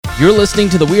You're listening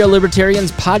to the We Are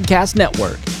Libertarians Podcast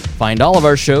Network. Find all of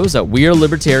our shows at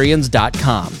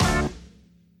wearelibertarians.com.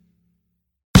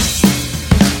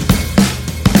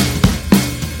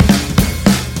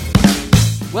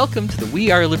 Welcome to the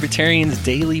We Are Libertarians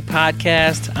Daily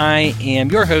Podcast. I am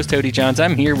your host, Odie Johns.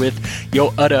 I'm here with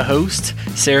your other host,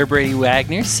 Sarah Brady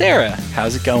Wagner. Sarah,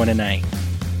 how's it going tonight?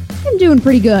 I'm doing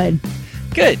pretty good.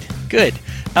 Good.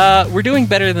 We're doing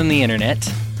better than the internet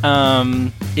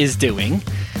is doing.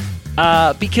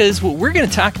 Because what we're going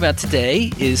to talk about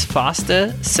today is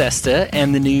FOSTA, SESTA,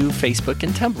 and the new Facebook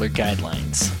and Tumblr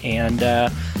guidelines. And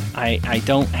I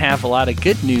don't have a lot of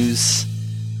good news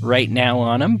right now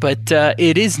on them, but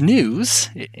it is news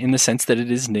in the sense that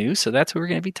it is new. So that's what we're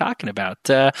going to be talking about.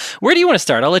 Where do you want to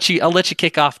start? I'll let you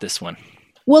kick off this one.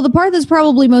 Well, the part that's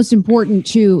probably most important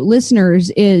to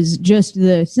listeners is just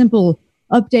the simple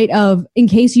update of, in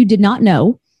case you did not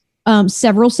know,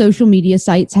 several social media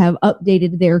sites have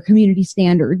updated their community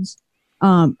standards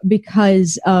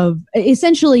because of,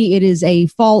 essentially, it is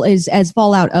as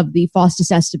fallout of the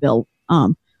FOSTA-SESTA bill,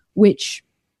 which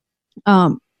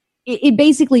it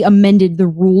basically amended the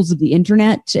rules of the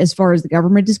internet as far as the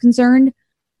government is concerned,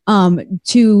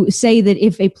 to say that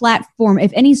if a platform,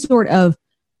 if any sort of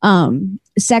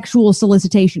sexual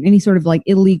solicitation, any sort of like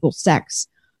illegal sex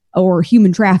or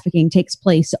human trafficking takes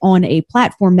place on a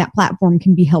platform, that platform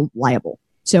can be held liable.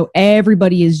 So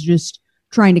everybody is just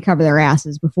trying to cover their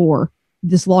asses before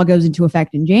this law goes into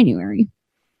effect in January.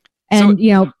 And,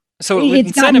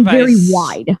 it's gotten very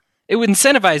wide. It would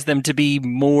incentivize them to be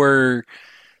more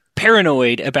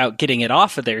paranoid about getting it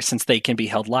off of there since they can be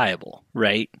held liable,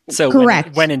 right? So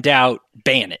correct. When in doubt,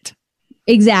 ban it.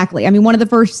 Exactly. I mean, one of the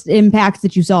first impacts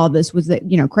that you saw of this was that,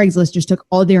 Craigslist just took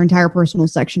all their entire personal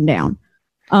section down.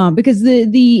 Because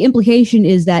the implication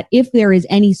is that if there is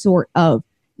any sort of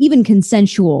even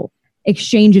consensual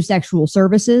exchange of sexual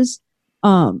services,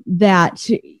 that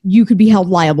you could be held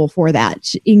liable for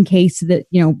that in case that,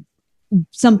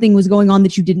 something was going on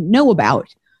that you didn't know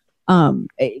about.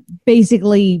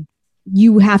 Basically,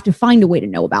 you have to find a way to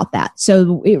know about that.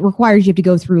 So it requires you have to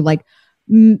go through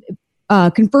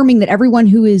confirming that everyone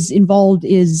who is involved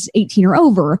is 18 or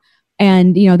over.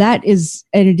 And, that is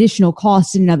an additional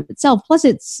cost in and of itself. Plus,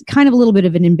 it's kind of a little bit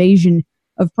of an invasion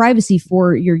of privacy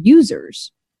for your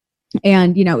users.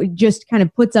 And, it just kind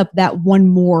of puts up that one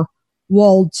more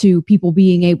wall to people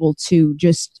being able to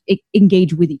just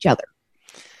engage with each other.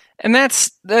 And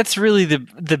that's really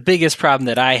the biggest problem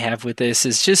that I have with this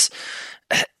is just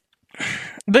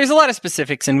there's a lot of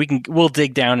specifics, and we'll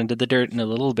dig down into the dirt in a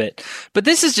little bit. But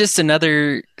this is just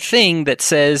another thing that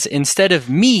says, instead of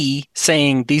me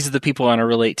saying these are the people I want to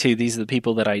relate to, these are the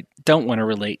people that I don't want to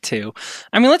relate to.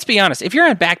 I mean, let's be honest. If you're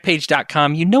on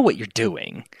Backpage.com, you know what you're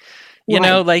doing.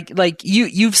 Right.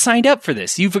 You've signed up for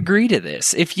this. You've agreed to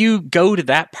this. If you go to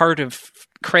that part of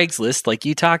Craigslist, like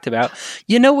you talked about,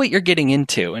 you know what you're getting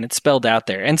into, and it's spelled out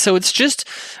there. And so it's just,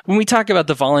 when we talk about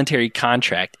the voluntary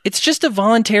contract, it's just a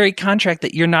voluntary contract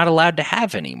that you're not allowed to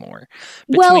have anymore.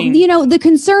 The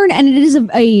concern, and it is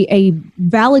a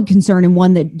valid concern and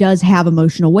one that does have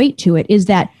emotional weight to it, is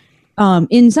that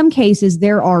in some cases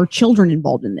there are children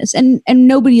involved in this, and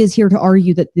nobody is here to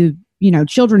argue that the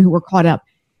children who were caught up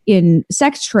in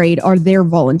sex trade are there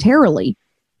voluntarily.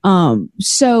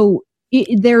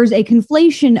 There's a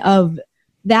conflation of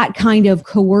that kind of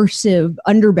coercive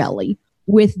underbelly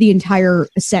with the entire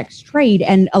sex trade.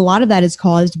 And a lot of that is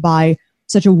caused by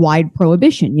such a wide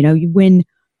prohibition. When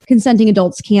consenting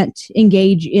adults can't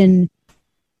engage in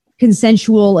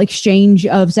consensual exchange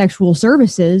of sexual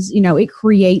services, it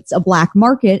creates a black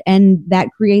market, and that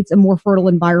creates a more fertile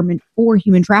environment for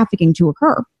human trafficking to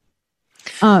occur.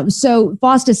 So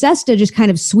FOSTA-SESTA just kind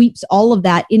of sweeps all of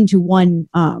that into one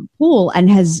pool, and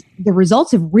the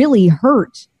results have really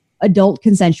hurt adult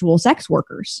consensual sex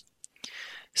workers.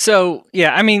 So,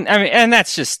 yeah, I mean, and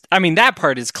that's just, that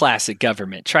part is classic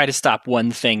government. Try to stop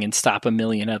one thing and stop a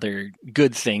million other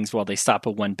good things while they stop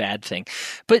one bad thing.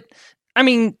 But,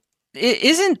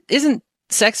 isn't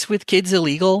sex with kids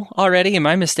illegal already? Am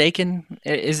I mistaken?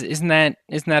 Isn't that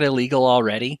illegal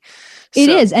already? It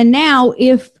is. And now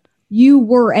if you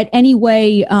were at any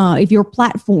way, if your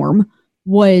platform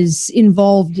was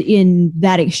involved in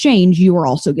that exchange, you are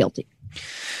also guilty.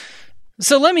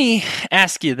 So let me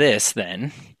ask you this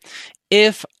then.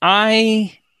 If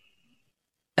I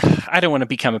I don't want to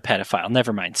become a pedophile.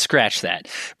 Never mind. Scratch that.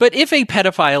 But if a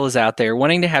pedophile is out there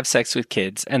wanting to have sex with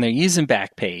kids and they're using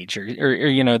Backpage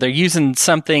or they're using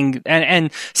something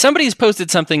and somebody's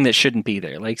posted something that shouldn't be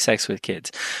there, like sex with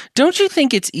kids, don't you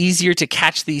think it's easier to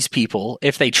catch these people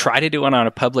if they try to do it on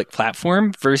a public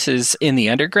platform versus in the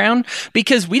underground?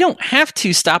 Because we don't have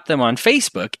to stop them on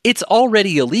Facebook. It's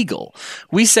already illegal.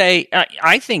 We say,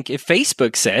 I think if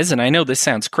Facebook says, and I know this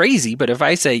sounds crazy, but if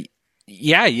I say,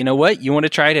 yeah, you know what? You want to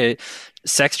try to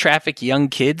sex traffic young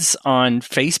kids on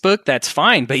Facebook? That's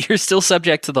fine, but you're still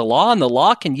subject to the law, and the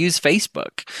law can use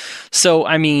Facebook. So,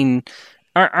 I mean,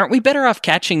 aren't we better off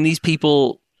catching these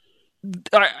people?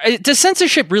 Does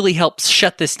censorship really help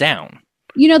shut this down?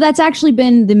 That's actually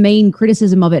been the main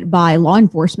criticism of it by law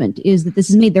enforcement, is that this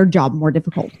has made their job more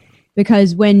difficult.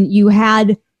 Because when you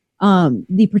had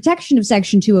the protection of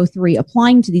Section 203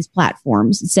 applying to these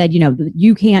platforms, it said, that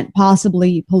you can't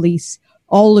possibly police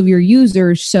all of your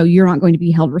users, so you're not going to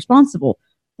be held responsible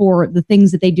for the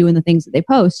things that they do and the things that they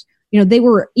post. They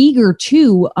were eager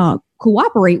to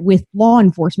cooperate with law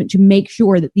enforcement to make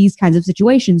sure that these kinds of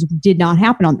situations did not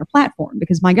happen on their platform.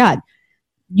 Because, my God,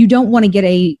 you don't want to get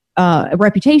a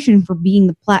reputation for being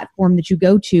the platform that you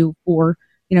go to for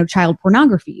child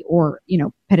pornography or,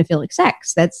 pedophilic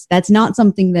sex. That's not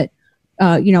something that,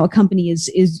 a company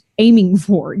is aiming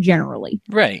for generally.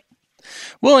 Right.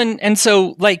 Well, and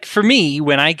so, like, for me,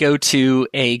 when I go to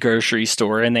a grocery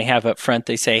store and they have up front,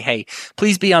 they say, hey,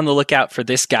 please be on the lookout for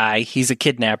this guy. He's a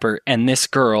kidnapper. And this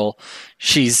girl,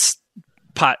 she's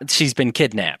been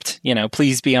kidnapped.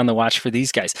 Please be on the watch for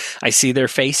these guys. I see their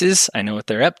faces. I know what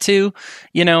they're up to,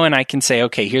 and I can say,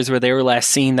 okay, here's where they were last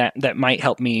seen. That might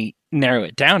help me narrow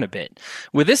it down a bit.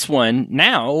 With this one,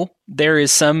 now there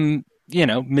is some,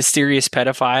 mysterious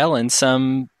pedophile and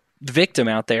some victim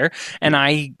out there, and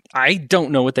I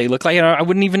don't know what they look like. I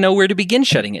wouldn't even know where to begin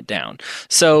shutting it down.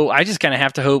 So I just kind of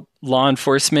have to hope law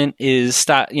enforcement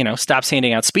stops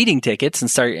handing out speeding tickets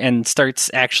and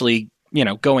starts actually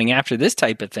going after this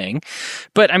type of thing.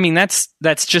 But I mean, that's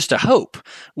just a hope.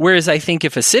 Whereas I think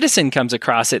if a citizen comes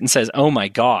across it and says, oh my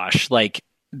gosh, like,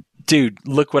 dude,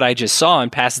 look what I just saw,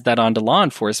 and passes that on to law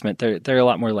enforcement, they're a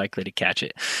lot more likely to catch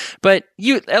it. But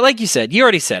like you said, you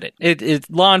already said it.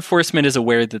 Law enforcement is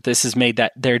aware that this has made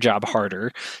their job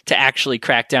harder to actually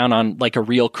crack down on like a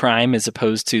real crime as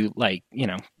opposed to like,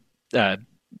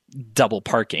 double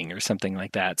parking or something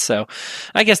like that. So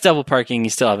I guess double parking, you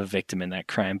still have a victim in that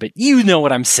crime, but you know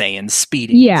what I'm saying,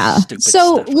 speeding. Yeah.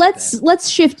 So let's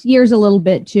shift gears a little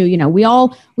bit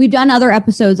to, we've done other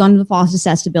episodes on the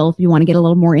FOSTA-SESTA bill if you want to get a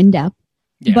little more in depth.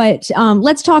 Yeah. But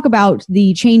let's talk about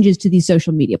the changes to these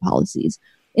social media policies.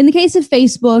 In the case of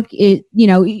Facebook,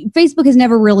 Facebook has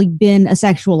never really been a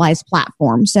sexualized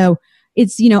platform. So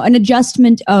it's, an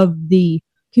adjustment of the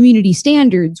community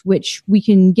standards, which we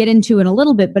can get into in a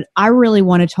little bit, but I really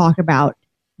want to talk about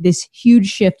this huge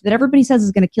shift that everybody says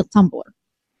is going to kill Tumblr.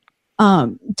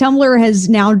 Tumblr has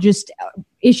now just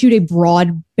issued a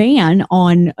broad ban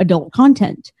on adult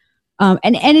content.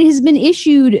 And it has been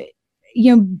issued,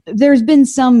 there's been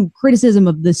some criticism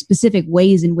of the specific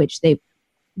ways in which they've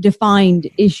defined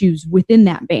issues within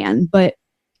that ban. But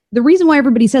the reason why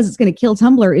everybody says it's going to kill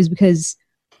Tumblr is because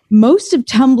most of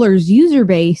Tumblr's user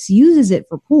base uses it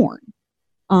for porn.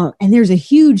 And there's a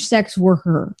huge sex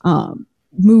worker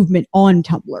movement on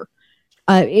Tumblr.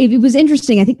 It was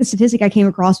interesting. I think the statistic I came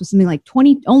across was something like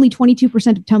only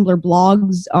 22% of Tumblr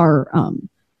blogs are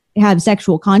have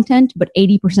sexual content, but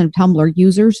 80% of Tumblr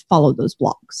users follow those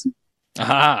blogs.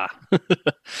 Aha.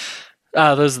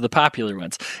 Those are the popular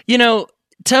ones.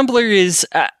 Tumblr is,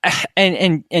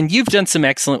 and you've done some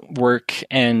excellent work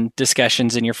and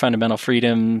discussions in your Fundamental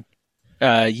Freedom.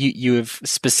 You have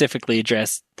specifically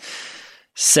addressed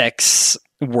sex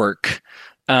work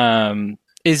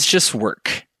is just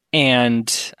work.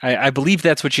 And I believe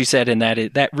that's what you said, and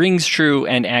that rings true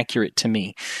and accurate to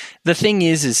me. The thing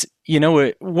is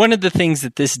one of the things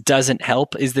that this doesn't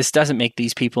help is this doesn't make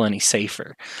these people any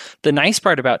safer. The nice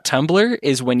part about Tumblr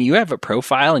is when you have a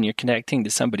profile and you're connecting to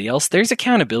somebody else, there's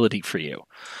accountability for you.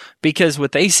 Because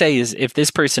what they say is if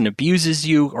this person abuses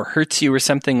you or hurts you or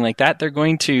something like that, they're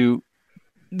going to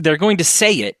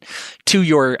say it to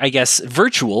your, I guess,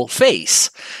 virtual face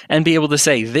and be able to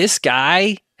say, this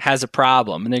guy has a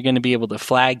problem, and they're going to be able to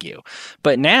flag you.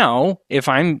 But now, if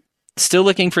I'm still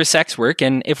looking for sex work,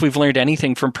 and if we've learned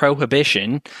anything from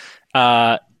Prohibition,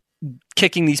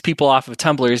 kicking these people off of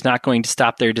Tumblr is not going to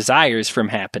stop their desires from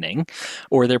happening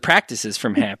or their practices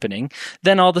from happening,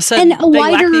 then all of a sudden they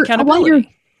lack the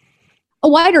accountability. A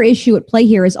wider issue at play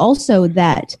here is also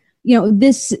that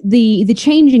the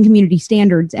change in community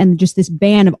standards and just this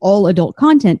ban of all adult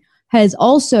content has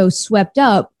also swept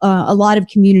up a lot of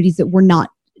communities that were not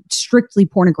strictly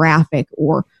pornographic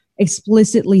or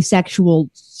explicitly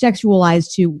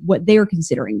sexualized to what they're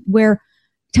considering, where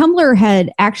Tumblr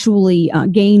had actually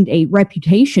gained a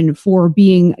reputation for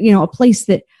being, a place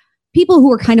that people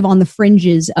who are kind of on the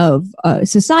fringes of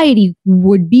society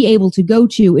would be able to go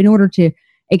to in order to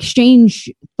exchange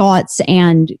thoughts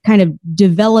and kind of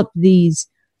develop these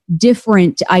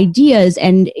different ideas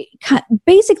and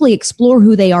basically explore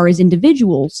who they are as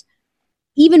individuals,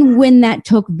 even when that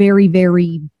took very,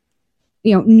 very,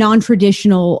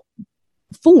 non-traditional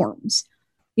forms.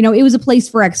 It was a place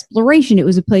for exploration. It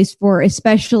was a place for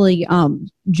especially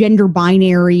gender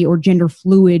binary or gender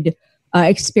fluid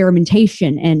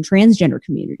experimentation and transgender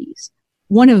communities.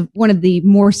 One of the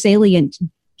more salient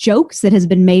jokes that has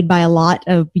been made by a lot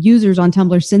of users on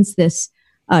Tumblr since this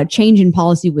change in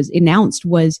policy was announced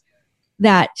was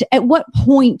that at what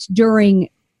point during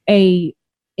a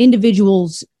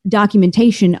individual's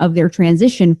documentation of their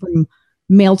transition from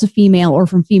male to female or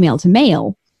from female to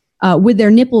male, would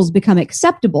their nipples become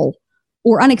acceptable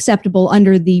or unacceptable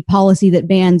under the policy that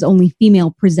bans only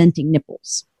female presenting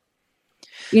nipples?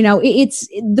 It's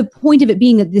the point of it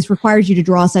being that this requires you to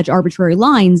draw such arbitrary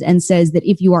lines and says that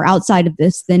if you are outside of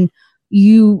this, then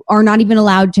you are not even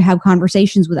allowed to have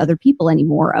conversations with other people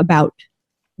anymore about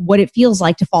what it feels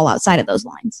like to fall outside of those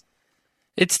lines.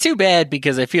 It's too bad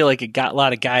because I feel like a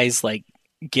lot of guys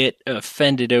get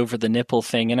offended over the nipple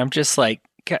thing, and I'm just like,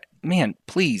 man,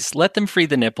 please let them free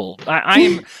the nipple.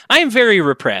 I am very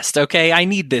repressed. Okay, I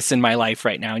need this in my life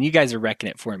right now, and you guys are wrecking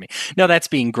it for me. No, that's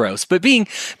being gross, but being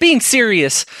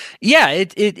serious. Yeah,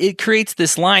 it creates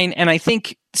this line, and I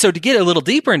think so. To get a little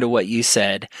deeper into what you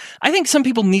said, I think some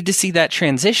people need to see that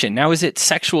transition. Now, is it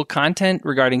sexual content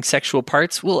regarding sexual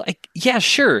parts? Well, yeah,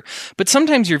 sure, but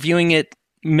sometimes you're viewing it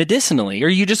medicinally, or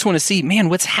you just want to see, man,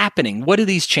 what's happening? What do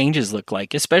these changes look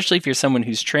like? Especially if you're someone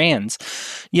who's trans,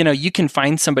 you can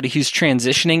find somebody who's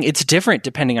transitioning. It's different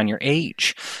depending on your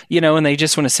age, and they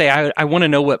just want to say, I want to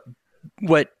know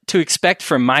what to expect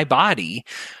from my body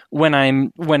when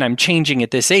I'm changing at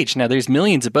this age. Now, there's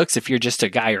millions of books if you're just a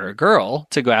guy or a girl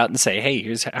to go out and say, hey,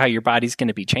 here's how your body's going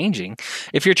to be changing.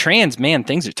 If you're trans, man,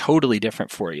 things are totally different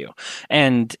for you.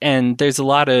 And there's a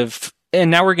lot of, and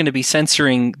now we're going to be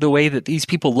censoring the way that these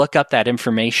people look up that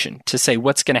information to say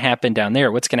what's going to happen down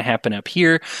there, what's going to happen up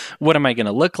here, what am I going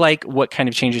to look like, what kind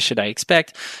of changes should I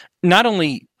expect? Not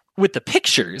only with the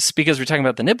pictures, because we're talking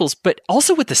about the nipples, but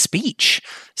also with the speech,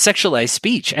 sexualized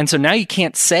speech. And so now you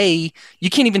can't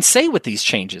even say what these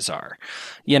changes are,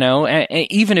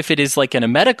 even if it is like in a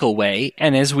medical way.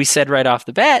 And as we said right off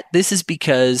the bat, this is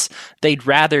because they'd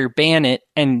rather ban it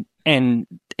and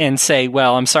say,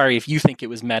 well, I'm sorry if you think it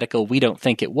was medical, we don't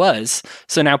think it was.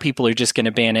 So now people are just going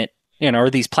to ban it, or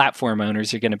these platform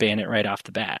owners are going to ban it right off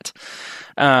the bat.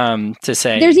 To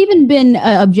say there's even been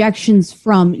objections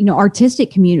from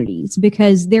artistic communities,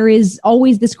 because there is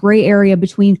always this gray area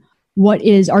between what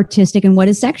is artistic and what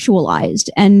is sexualized.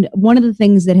 And one of the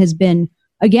things that has been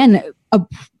again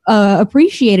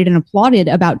appreciated and applauded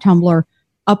about Tumblr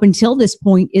up until this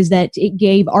point is that it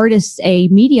gave artists a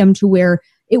medium to where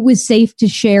it was safe to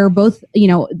share both,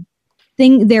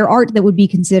 their art that would be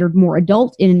considered more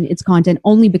adult in its content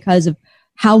only because of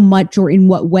how much or in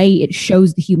what way it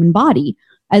shows the human body,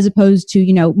 as opposed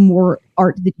to, more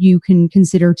art that you can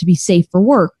consider to be safe for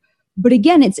work. But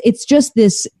again, it's just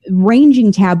this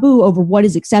ranging taboo over what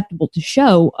is acceptable to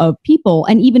show of people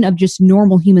and even of just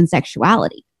normal human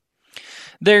sexuality.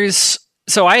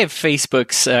 So I have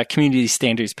Facebook's community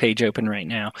standards page open right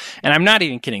now, and I'm not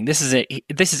even kidding. This is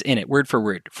in it, word for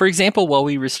word. For example, while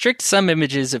we restrict some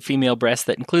images of female breasts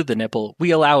that include the nipple,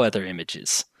 we allow other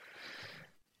images.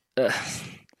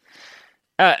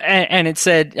 And it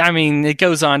said, it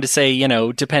goes on to say,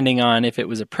 depending on if it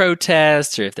was a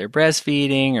protest or if they're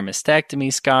breastfeeding or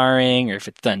mastectomy scarring or if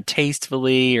it's done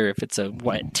tastefully or if it's a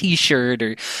wet t-shirt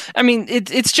or,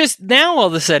 it's just now all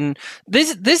of a sudden,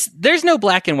 there's no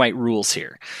black and white rules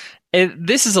here.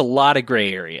 This is a lot of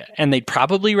gray area, and they'd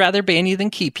probably rather ban you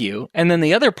than keep you. And then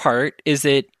the other part is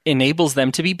it enables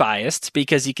them to be biased,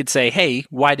 because you could say, hey,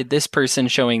 why did this person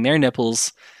showing their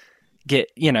nipples get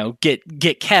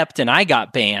kept and I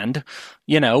got banned?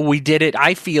 We did it.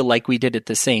 I feel like we did it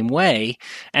the same way.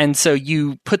 And so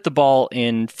you put the ball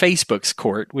in Facebook's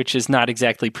court, which is not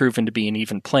exactly proven to be an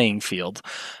even playing field,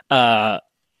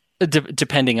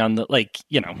 depending on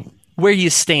where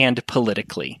you stand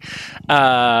politically.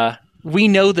 We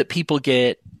know that people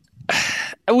they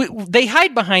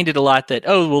hide behind it a lot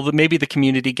that, maybe the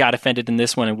community got offended in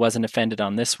this one and wasn't offended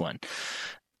on this one.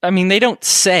 they don't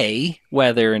say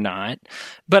whether or not,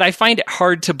 but I find it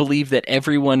hard to believe that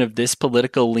everyone of this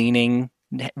political leaning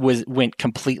went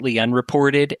completely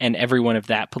unreported and everyone of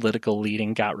that political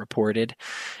leaning got reported.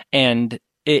 And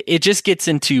it just gets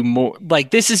into more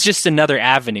like this is just another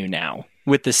avenue now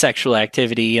with the sexual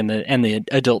activity and the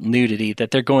adult nudity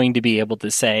that they're going to be able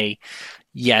to say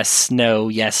yes, no,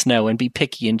 and be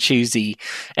picky and choosy.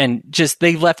 And just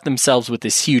they left themselves with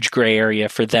this huge gray area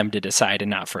for them to decide and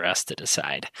not for us to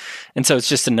decide. And so it's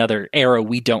just another arrow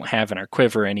we don't have in our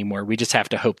quiver anymore. We just have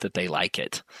to hope that they like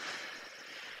it.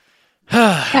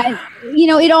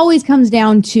 It always comes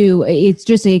down to it's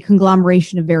just a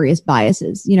conglomeration of various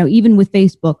biases. Even with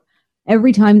Facebook,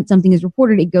 every time that something is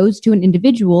reported, it goes to an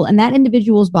individual, and that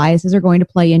individual's biases are going to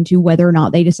play into whether or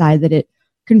not they decide that it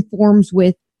conforms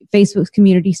with Facebook's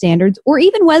community standards, or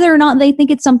even whether or not they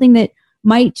think it's something that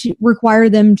might require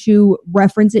them to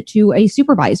reference it to a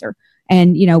supervisor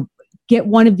and, get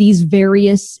one of these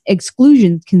various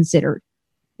exclusions considered.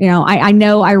 I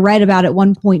know I read about at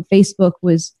one point Facebook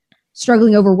was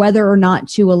struggling over whether or not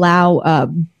to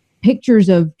allow pictures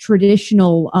of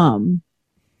traditional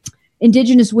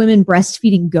indigenous women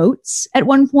breastfeeding goats at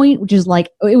one point, which is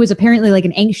it was apparently like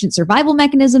an ancient survival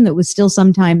mechanism that was still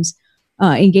sometimes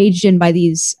engaged in by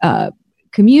these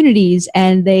communities,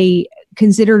 and they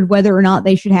considered whether or not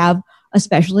they should have a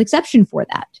special exception for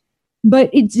that. But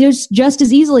it just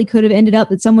as easily could have ended up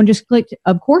that someone just clicked,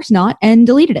 of course not, and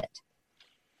deleted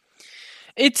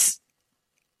it.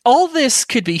 All this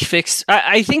could be fixed.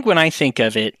 I think when I think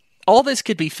of it, all this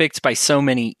could be fixed by so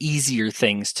many easier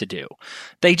things to do.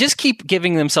 They just keep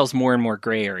giving themselves more and more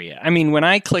gray area. When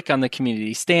I click on the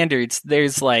community standards,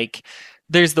 there's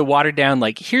the watered down,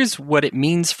 here's what it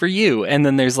means for you. And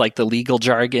then there's the legal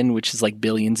jargon, which is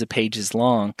billions of pages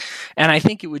long. And I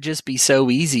think it would just be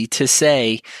so easy to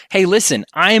say, hey, listen,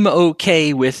 I'm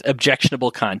okay with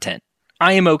objectionable content.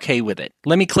 I am okay with it.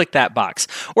 Let me click that box.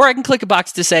 Or I can click a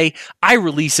box to say, I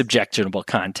release objectionable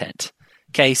content.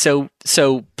 Okay, so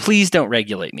please don't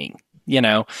regulate me,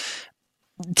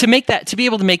 to be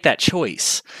able to make that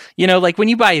choice. When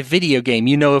you buy a video game,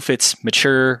 if it's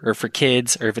mature or for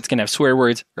kids or if it's going to have swear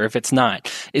words or if it's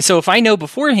not. So if I know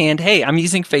beforehand, hey, I'm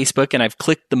using Facebook and I've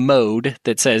clicked the mode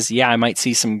that says, yeah, I might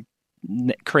see some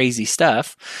crazy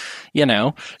stuff,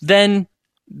 then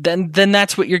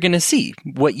that's what you're going to see,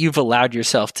 what you've allowed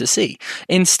yourself to see.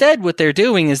 Instead, what they're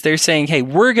doing is they're saying, hey,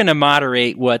 we're going to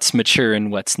moderate what's mature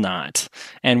and what's not,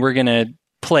 and we're going to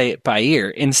play it by ear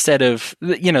instead of,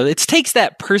 it takes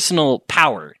that personal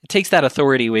power. It takes that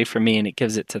authority away from me and it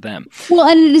gives it to them. Well,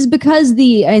 and it is because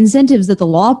the incentives that the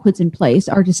law puts in place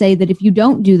are to say that if you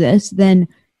don't do this, then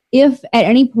if at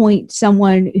any point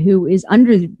someone who is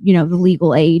under, the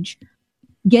legal age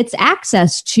gets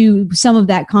access to some of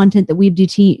that content that we've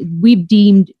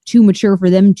deemed too mature for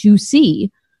them to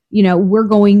see, we're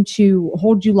going to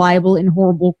hold you liable in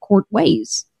horrible court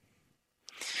ways.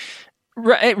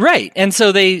 Right. And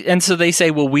so they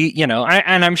say, well,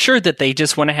 and I'm sure that they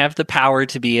just want to have the power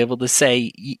to be able to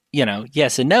say,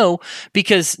 yes and no,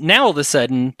 because now all of a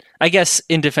sudden, I guess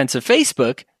in defense of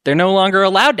Facebook, they're no longer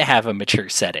allowed to have a mature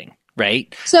setting,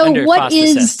 right? So what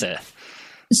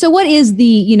is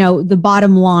the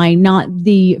bottom line, not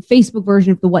the Facebook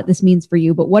version of what this means for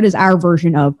you, but what is our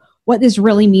version of what this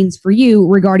really means for you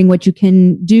regarding what you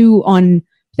can do on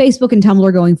Facebook and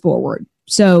Tumblr going forward?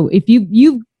 So if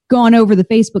you've gone over the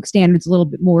Facebook standards a little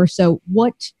bit more, so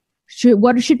what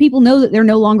should people know that they're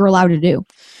no longer allowed to do?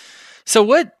 So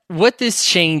what this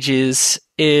changes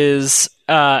is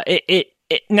now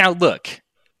look,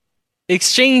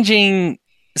 exchanging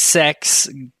sex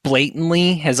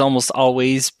blatantly has almost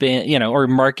always been, or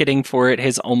marketing for it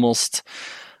has almost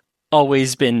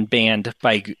always been banned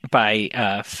by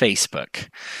Facebook.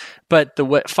 But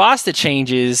what FOSTA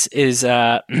changes is,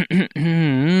 let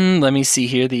me see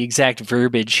here, the exact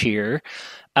verbiage here,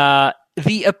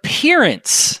 the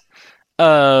appearance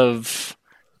of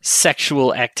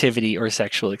sexual activity or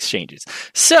sexual exchanges.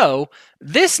 So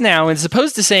this now, as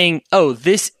opposed to saying, oh,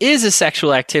 this is a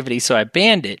sexual activity, so I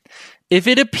banned it, if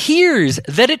it appears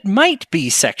that it might be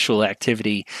sexual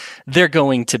activity, they're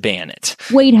going to ban it.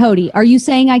 Wait, Hody, are you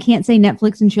saying I can't say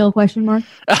Netflix and chill, ?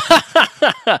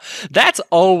 That's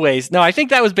always... No, I think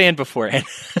that was banned beforehand.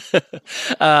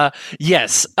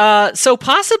 Yes. So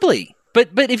possibly. But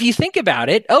if you think about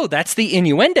it, that's the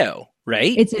innuendo,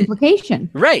 right? It's implication.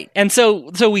 Right. And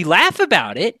so we laugh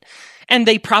about it. And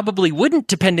they probably wouldn't,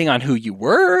 depending on who you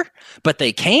were, but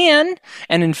they can.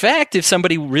 And in fact, if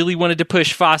somebody really wanted to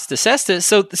push FOSTA SESTA,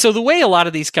 so the way a lot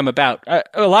of these come about,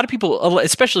 a lot of people,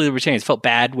 especially libertarians, felt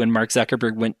bad when Mark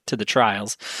Zuckerberg went to the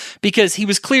trials because he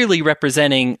was clearly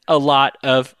representing a lot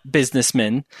of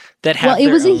businessmen that have. Well,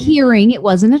 it was a hearing; it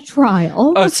wasn't a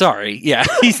trial. Oh, sorry. Yeah,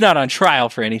 he's not on trial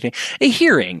for anything. A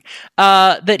hearing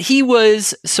that he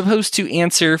was supposed to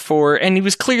answer for, and he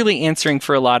was clearly answering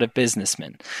for a lot of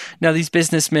businessmen. Now, these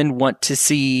businessmen want to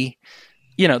see,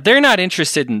 they're not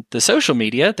interested in the social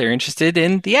media. They're interested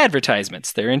in the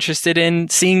advertisements. They're interested in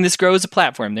seeing this grow as a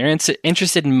platform. They're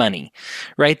interested in money,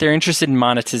 right? They're interested in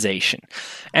monetization.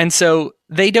 And so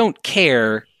they don't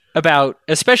care about,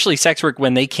 especially sex work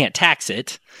when they can't tax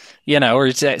it,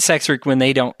 or sex work when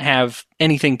they don't have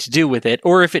anything to do with it,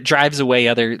 or if it drives away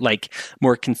other,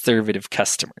 more conservative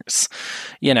customers,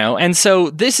 And so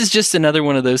this is just another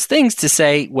one of those things to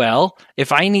say, well,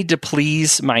 if I need to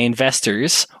please my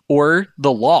investors or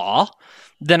the law,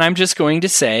 then I'm just going to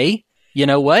say, you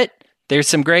know what? There's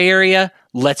some gray area.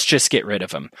 Let's just get rid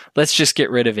of them. Let's just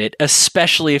get rid of it,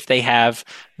 especially if they have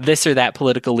this or that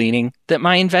political leaning that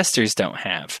my investors don't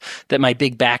have, that my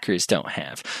big backers don't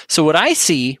have. So what I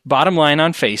see, bottom line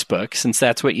on Facebook, since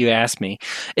that's what you asked me,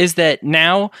 is that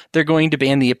now they're going to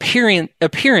ban the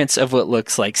appearance of what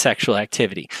looks like sexual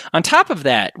activity. On top of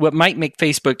that, what might make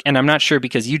Facebook, and I'm not sure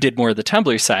because you did more of the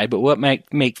Tumblr side, but what might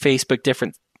make Facebook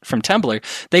different from Tumblr,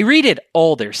 they redid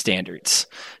all their standards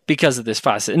because of this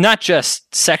FOSTA, not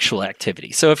just sexual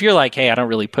activity. So if you're like, hey, I don't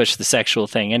really push the sexual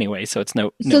thing anyway, so it's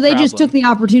no So they problem. just took the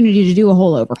opportunity to do a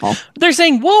whole overhaul. They're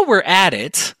saying, while we're at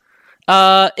it,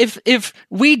 if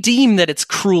we deem that it's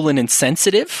cruel and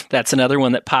insensitive, that's another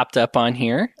one that popped up on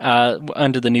here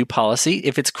under the new policy.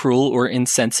 If it's cruel or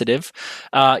insensitive,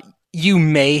 you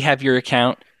may have your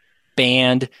account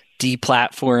banned,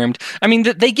 deplatformed. I mean,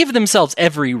 they give themselves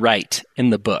every right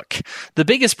in the book. The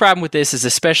biggest problem with this is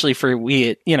especially for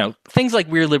things like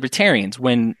we're libertarians.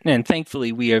 And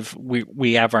thankfully we have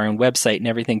our own website and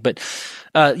everything. But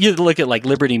you look at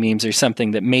Liberty Memes or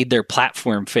something that made their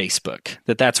platform Facebook.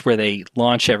 That's where they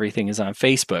launch everything is on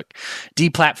Facebook.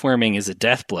 Deplatforming is a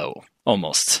death blow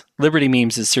almost. Liberty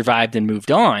Memes has survived and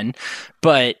moved on,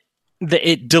 but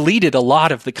it deleted a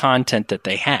lot of the content that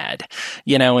they had,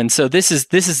 and so this is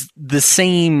the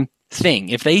same thing.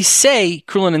 If they say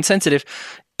cruel and insensitive,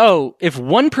 if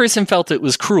one person felt it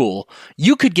was cruel,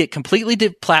 you could get completely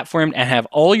deplatformed and have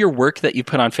all your work that you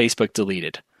put on Facebook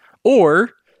deleted.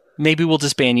 Or maybe we'll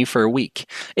just ban you for a week.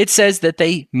 It says that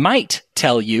they might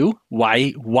tell you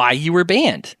why you were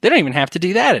banned. They don't even have to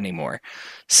do that anymore.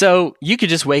 So you could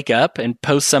just wake up and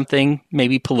post something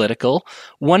maybe political.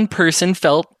 One person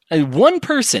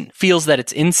feels that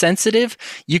it's insensitive,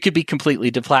 you could be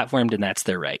completely deplatformed, and that's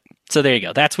their right. So there you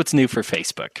go. That's what's new for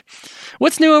Facebook.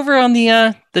 What's new over on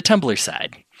the Tumblr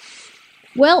side?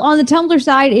 Well, on the Tumblr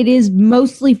side, it is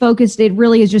mostly focused. It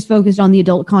really is just focused on the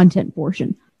adult content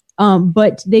portion.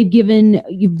 But they've given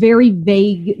very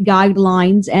vague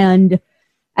guidelines, and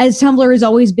as Tumblr is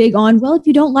always big on, well, if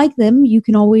you don't like them, you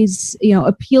can always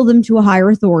appeal them to a higher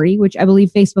authority, which I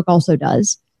believe Facebook also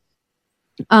does.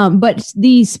 But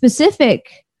the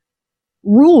specific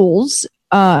rules,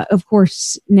 of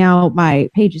course, now my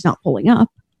page is not pulling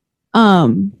up,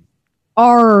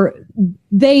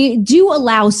 they do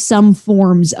allow some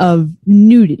forms of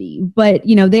nudity, but,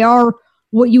 they are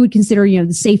what you would consider,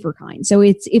 the safer kind. So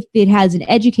if it has an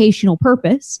educational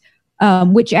purpose,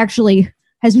 which actually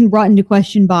has been brought into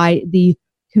question by the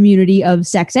community of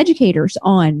sex educators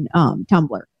on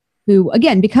Tumblr, who,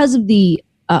 again, because of the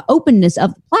openness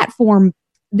of the platform,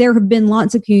 there have been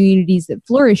lots of communities that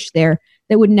flourish there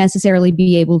that wouldn't necessarily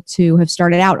be able to have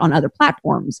started out on other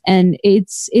platforms. And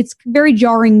it's very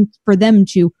jarring for them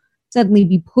to suddenly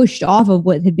be pushed off of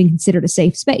what had been considered a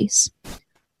safe space.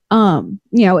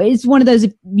 It's one of those,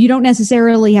 you don't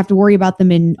necessarily have to worry about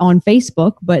them on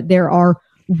Facebook, but there are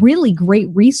really great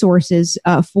resources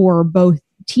for both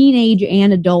teenage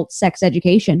and adult sex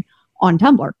education on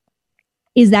Tumblr.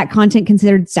 Is that content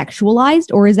considered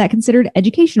sexualized, or is that considered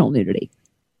educational nudity?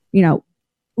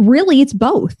 Really, it's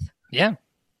both. Yeah.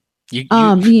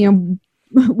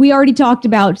 We already talked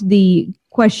about the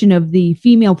question of the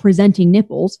female presenting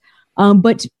nipples,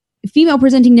 but female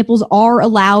presenting nipples are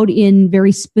allowed in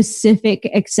very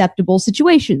specific acceptable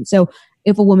situations. So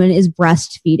if a woman is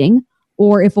breastfeeding,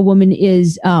 or if a woman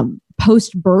is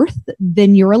post-birth,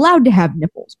 then you're allowed to have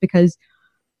nipples because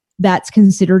that's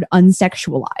considered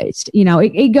unsexualized.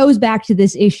 It goes back to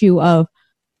this issue of,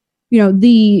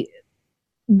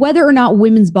 whether or not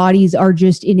women's bodies are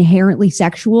just inherently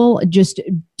sexual just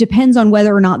depends on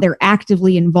whether or not they're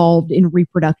actively involved in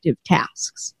reproductive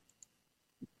tasks.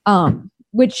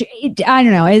 Which I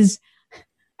don't know, as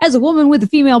a woman with a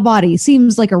female body,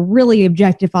 seems like a really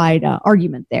objectified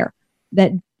argument there.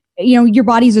 That your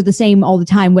bodies are the same all the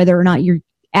time, whether or not you're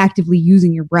actively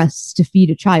using your breasts to feed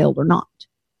a child or not.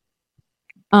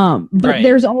 But right.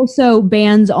 There's also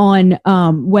bans on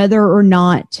whether or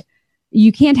not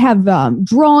you can't have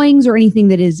drawings or anything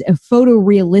that is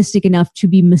photorealistic enough to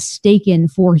be mistaken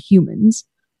for humans.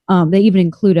 They even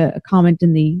include a comment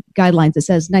in the guidelines that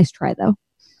says, "Nice try, though."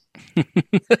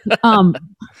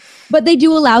 But they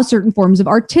do allow certain forms of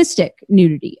artistic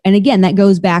nudity. And again, that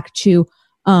goes back to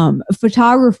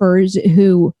photographers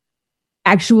who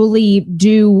actually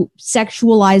do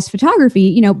sexualized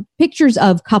photography, pictures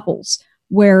of couples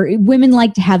where women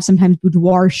like to have sometimes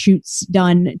boudoir shoots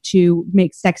done to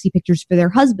make sexy pictures for their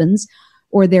husbands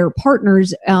or their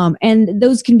partners. And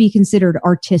those can be considered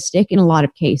artistic in a lot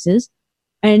of cases.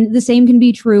 And the same can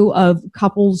be true of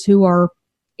couples who are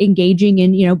engaging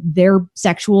in, their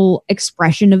sexual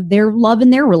expression of their love in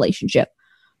their relationship.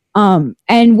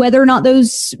 And whether or not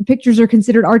those pictures are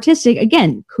considered artistic,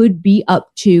 again, could be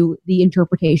up to the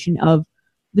interpretation of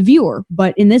the viewer.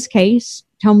 But in this case,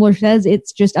 Tumblr says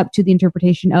it's just up to the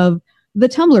interpretation of the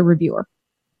Tumblr reviewer.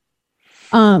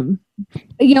 And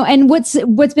what's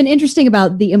been interesting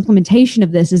about the implementation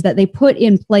of this is that they put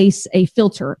in place a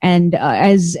filter. And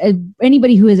as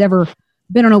anybody who has ever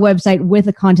been on a website with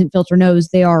a content filter knows,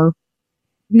 they are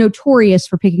notorious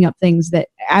for picking up things that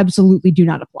absolutely do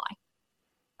not apply.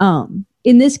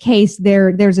 In this case,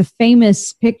 there's a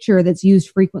famous picture that's used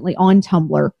frequently on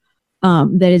Tumblr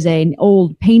that is an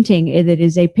old painting that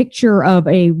is a picture of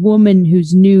a woman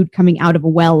who's nude coming out of a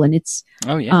well, and it's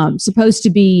supposed to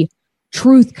be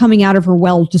truth coming out of her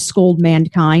well to scold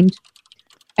mankind.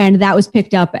 And that was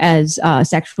picked up as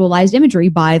sexualized imagery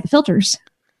by the filters.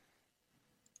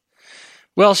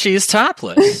 Well, she is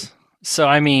topless. So,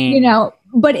 I mean...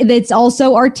 but it's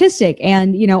also artistic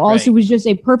and, also right. was just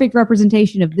a perfect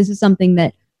representation of this is something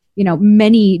that,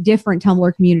 many different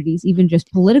Tumblr communities, even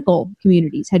just political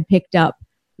communities, had picked up,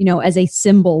 as a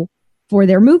symbol for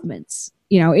their movements.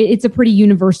 It's a pretty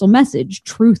universal message,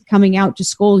 truth coming out to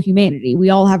scold humanity. We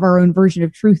all have our own version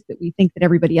of truth that we think that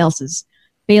everybody else is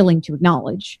failing to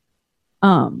acknowledge.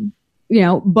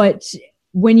 But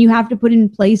when you have to put in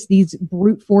place these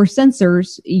brute force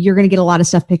censors, you're going to get a lot of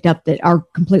stuff picked up that are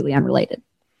completely unrelated.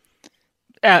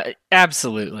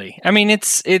 Absolutely. I mean,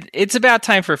 it's about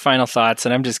time for final thoughts,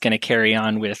 and I'm just going to carry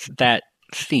on with that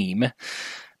theme.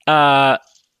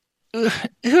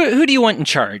 Who do you want in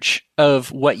charge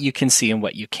of what you can see and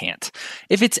what you can't?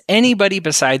 If it's anybody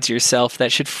besides yourself,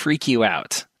 that should freak you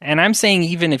out. And I'm saying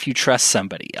even if you trust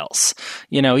somebody else,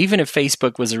 even if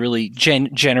Facebook was a really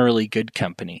generally good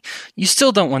company, you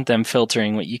still don't want them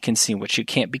filtering what you can see and what you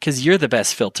can't, because you're the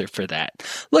best filter for that.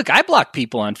 Look, I block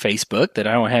people on Facebook that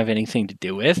I don't have anything to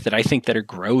do with, that I think that are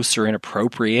gross or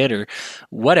inappropriate or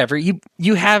whatever.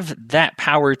 You have that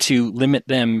power to limit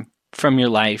them from your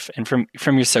life and from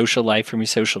your social life, from your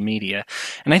social media.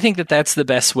 And I think that that's the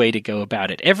best way to go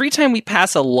about it. Every time we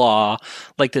pass a law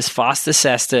like this FOSTA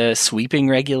SESTA sweeping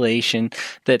regulation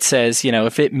that says,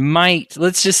 if it might,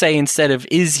 let's just say instead of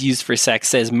is used for sex,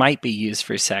 says might be used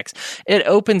for sex, it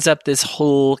opens up this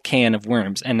whole can of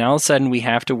worms. And all of a sudden we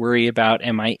have to worry about,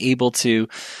 am I able to,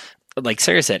 like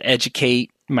Sarah said, educate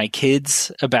my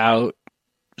kids about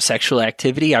sexual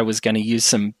activity? I was going to use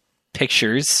some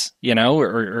pictures,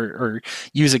 or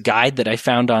use a guide that I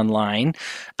found online.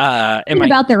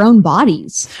 About their own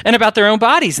bodies. And about their own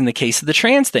bodies in the case of the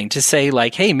trans thing, to say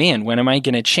like, hey man, when am I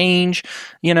going to change?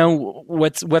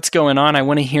 What's going on? I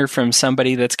want to hear from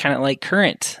somebody that's kind of like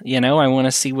current, I want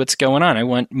to see what's going on. I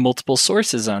want multiple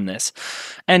sources on this.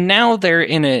 And now they're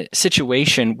in a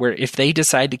situation where if they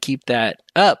decide to keep that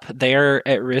up, they're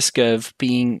at risk of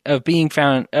being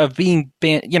banned,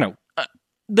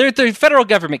 the federal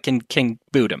government can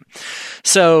boot them.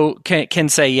 So can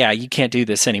say, yeah, you can't do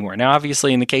this anymore. Now,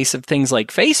 obviously, in the case of things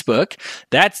like Facebook,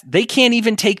 they can't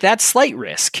even take that slight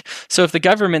risk. So if the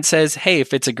government says, hey,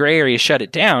 if it's a gray area, shut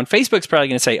it down, Facebook's probably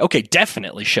going to say, okay,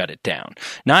 definitely shut it down.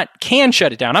 Not can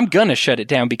shut it down. I'm going to shut it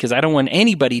down because I don't want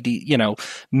anybody to,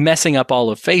 messing up all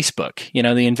of Facebook.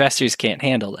 The investors can't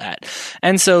handle that.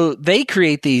 And so they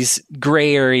create these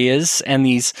gray areas and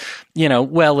these,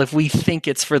 if we think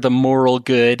it's for the moral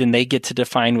good, and they get to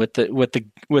define what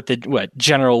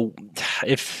general,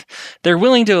 if they're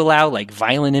willing to allow like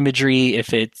violent imagery,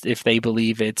 if they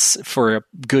believe it's for a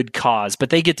good cause,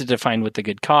 but they get to define what the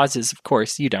good cause is. Of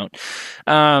course, you don't.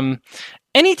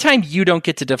 Anytime you don't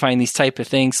get to define these type of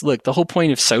things, look, the whole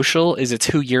point of social is it's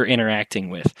who you're interacting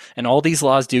with, and all these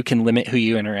laws can limit who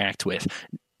you interact with.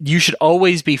 you should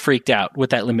always be freaked out what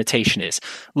that limitation is.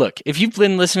 Look, if you've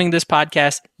been listening to this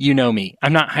podcast, you know me.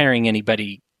 I'm not hiring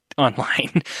anybody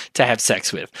online to have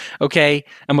sex with. Okay?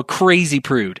 I'm a crazy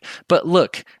prude. But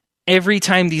look, every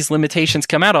time these limitations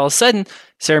come out, all of a sudden,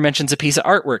 Sarah mentions a piece of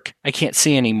artwork I can't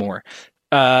see anymore.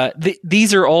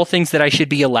 These are all things that I should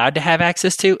be allowed to have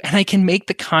access to, and I can make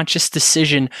the conscious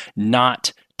decision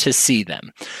not to see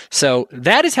them. So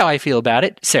that is how I feel about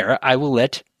it. Sarah, I will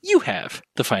let you have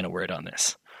the final word on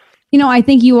this. I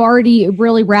think you already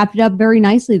really wrapped it up very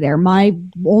nicely there. My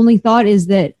only thought is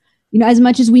that, as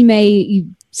much as we may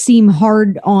seem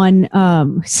hard on,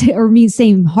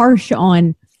 seem harsh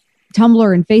on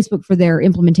Tumblr and Facebook for their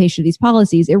implementation of these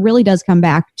policies, it really does come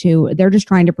back to they're just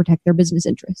trying to protect their business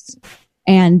interests.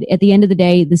 And at the end of the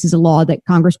day, this is a law that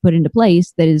Congress put into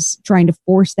place that is trying to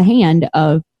force the hand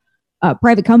of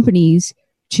private companies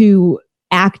to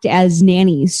act as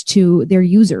nannies to their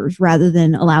users rather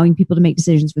than allowing people to make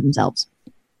decisions for themselves.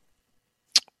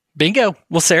 Bingo.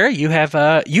 Well, Sarah, you have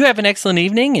an excellent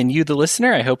evening, and you, the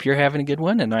listener, I hope you're having a good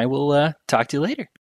one, and I will talk to you later.